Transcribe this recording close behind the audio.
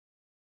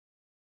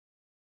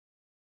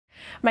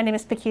My name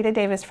is Paquita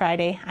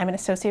Davis-Friday. I'm an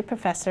associate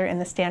professor in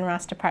the Stan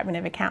Ross Department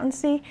of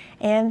Accountancy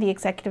and the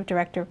executive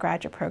director of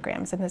graduate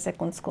programs in the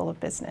Zicklin School of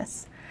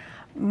Business.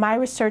 My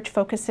research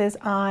focuses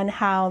on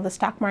how the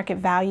stock market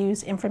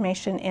values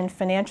information in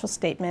financial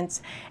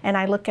statements, and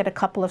I look at a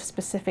couple of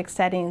specific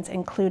settings,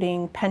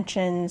 including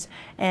pensions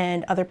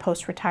and other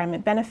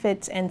post-retirement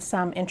benefits and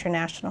some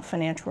international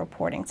financial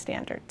reporting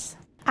standards.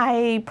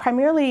 I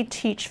primarily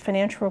teach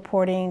financial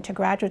reporting to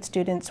graduate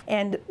students,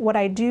 and what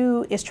I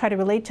do is try to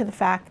relate to the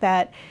fact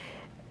that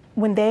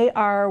when they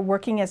are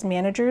working as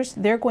managers,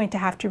 they're going to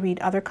have to read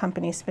other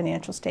companies'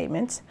 financial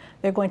statements.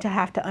 They're going to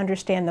have to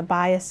understand the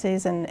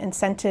biases and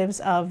incentives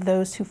of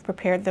those who've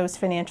prepared those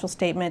financial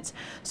statements,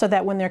 so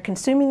that when they're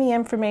consuming the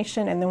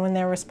information and then when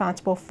they're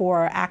responsible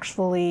for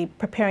actually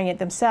preparing it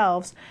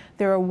themselves,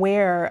 they're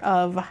aware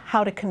of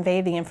how to convey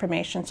the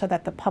information so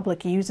that the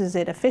public uses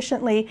it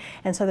efficiently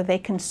and so that they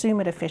consume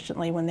it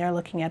efficiently when they're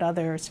looking at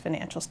others'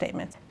 financial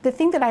statements. The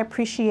thing that I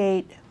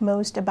appreciate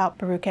most about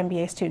Baruch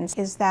MBA students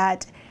is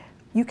that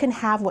you can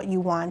have what you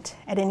want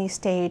at any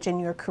stage in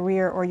your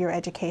career or your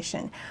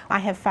education. I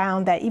have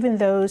found that even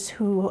those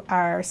who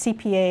are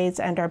CPAs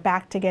and are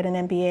back to get an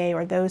MBA,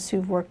 or those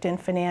who've worked in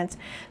finance,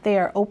 they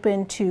are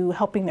open to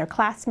helping their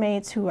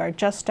classmates who are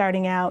just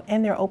starting out,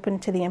 and they're open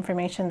to the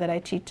information that I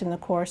teach in the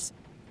course.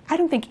 I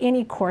don't think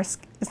any course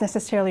is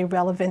necessarily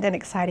relevant and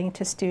exciting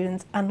to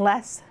students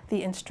unless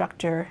the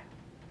instructor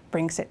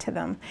brings it to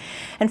them.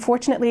 And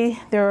fortunately,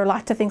 there are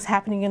lots of things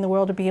happening in the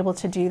world to be able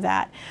to do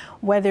that.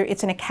 Whether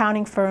it's an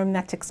accounting firm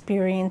that's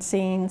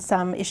experiencing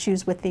some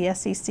issues with the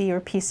SEC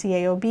or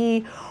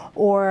PCAOB,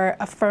 or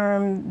a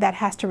firm that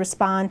has to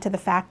respond to the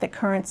fact that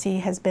currency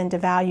has been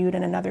devalued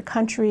in another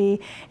country,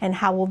 and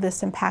how will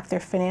this impact their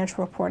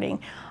financial reporting.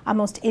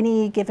 Almost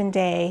any given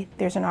day,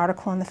 there's an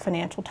article in the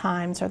Financial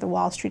Times or the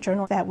Wall Street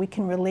Journal that we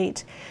can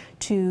relate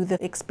to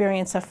the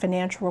experience of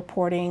financial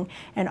reporting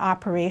and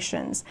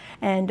operations.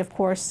 And of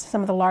course,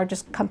 some of the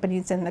largest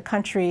companies in the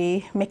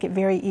country make it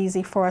very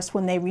easy for us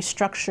when they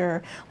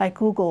restructure, like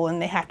Google,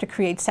 and they have to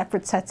create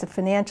separate sets of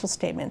financial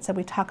statements. And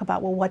we talk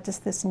about, well, what does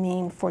this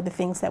mean for the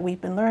things that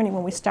we've been learning?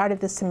 When we started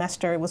this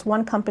semester, it was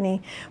one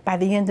company. By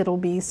the end, it'll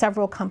be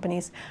several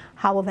companies.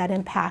 How will that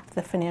impact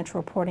the financial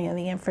reporting and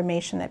the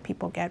information that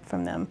people get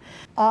from them?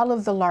 All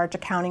of the large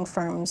accounting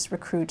firms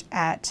recruit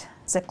at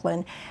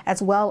Zicklin,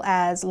 as well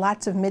as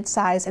lots of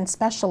mid-sized and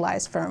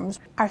specialized firms.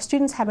 Our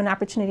students have an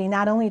opportunity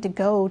not only to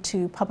go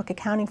to public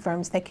accounting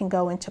firms, they can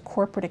go into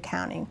corporate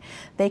accounting.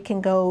 They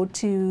can go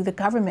to the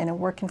government and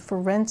work in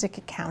forensic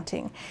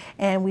accounting.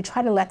 And we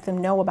try to let them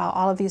know about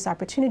all of these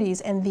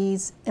opportunities, and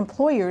these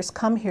employers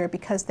come here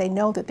because they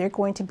know that they're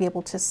going to be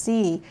able to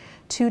see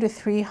 200 to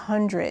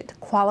 300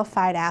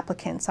 qualified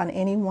applicants on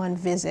any one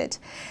visit.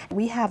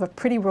 We have a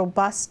pretty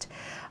robust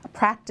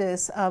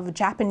practice of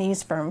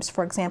Japanese firms,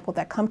 for example,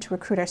 that come to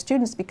recruit our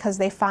students because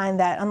they find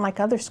that, unlike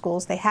other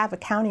schools, they have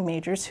accounting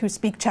majors who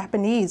speak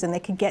Japanese, and they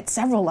can get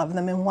several of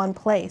them in one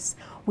place.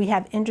 We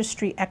have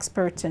industry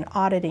experts in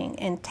auditing,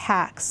 in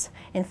tax,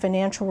 in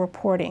financial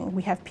reporting.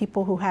 We have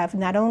people who have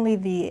not only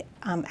the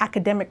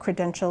academic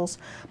credentials,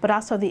 but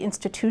also the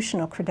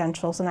institutional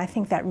credentials, and I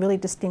think that really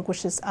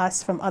distinguishes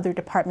us from other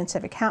departments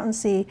of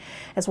accountancy,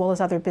 as well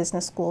as other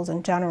business schools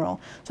in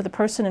general. So the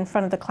person in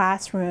front of the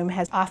classroom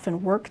has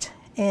often worked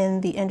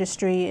in the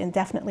industry and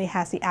definitely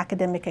has the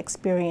academic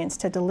experience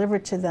to deliver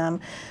to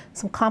them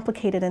some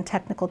complicated and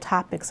technical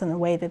topics in a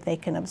way that they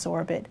can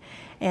absorb it.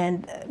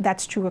 And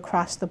that's true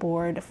across the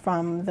board,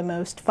 from the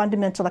most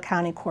fundamental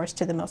accounting course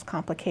to the most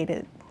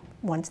complicated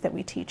ones that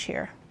we teach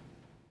here.